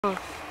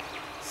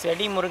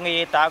செடி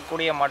முருங்கையை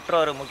தாக்கக்கூடிய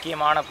மற்றொரு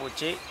முக்கியமான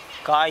பூச்சி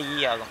காய் ஈ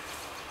ஆகும்.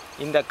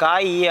 இந்த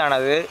காய் ஈ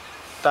ஆனது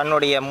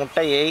தன்னுடைய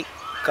முட்டையை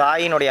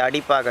காயினுடைய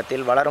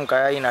அடிப்பாகத்தில் வளரும்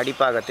காயின்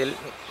அடிப்பாகத்தில்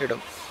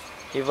இடும்.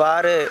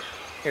 இவ்வாறு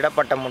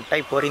இடப்பட்ட முட்டை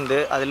பொரிந்து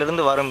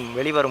அதிலிருந்து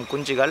வெளிவரும்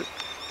குஞ்சுகள்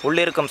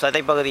உள்ளிருக்கும்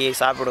சதைப்பகுதியை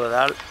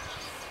சாப்பிடுவதால்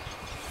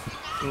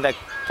இந்த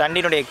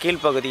தண்டினுடைய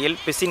கீழ்ப்பகுதியில்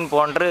பிசின்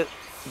போன்று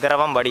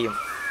திரவம் வடியும்.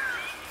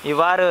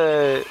 இவ்வாறு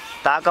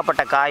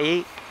தாக்கப்பட்ட காய்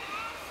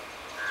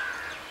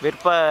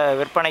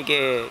விற்பனைக்கு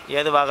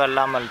ஏதுவாக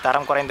இல்லாமல்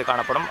தரம் குறைந்து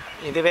காணப்படும்.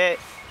 இதுவே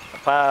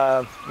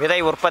விதை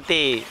உற்பத்தி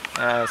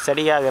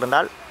செடியாக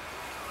இருந்தால்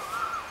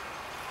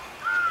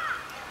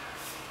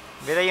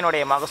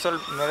விதையினுடைய மகசூல்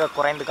மிக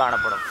குறைந்து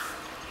காணப்படும்.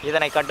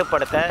 இதனை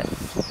கட்டுப்படுத்த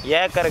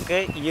ஏக்கருக்கு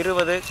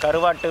 20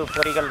 கருவாட்டு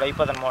பொறிகள்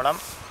வைப்பதன்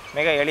மூலம்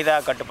மிக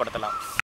எளிதாக கட்டுப்படுத்தலாம்.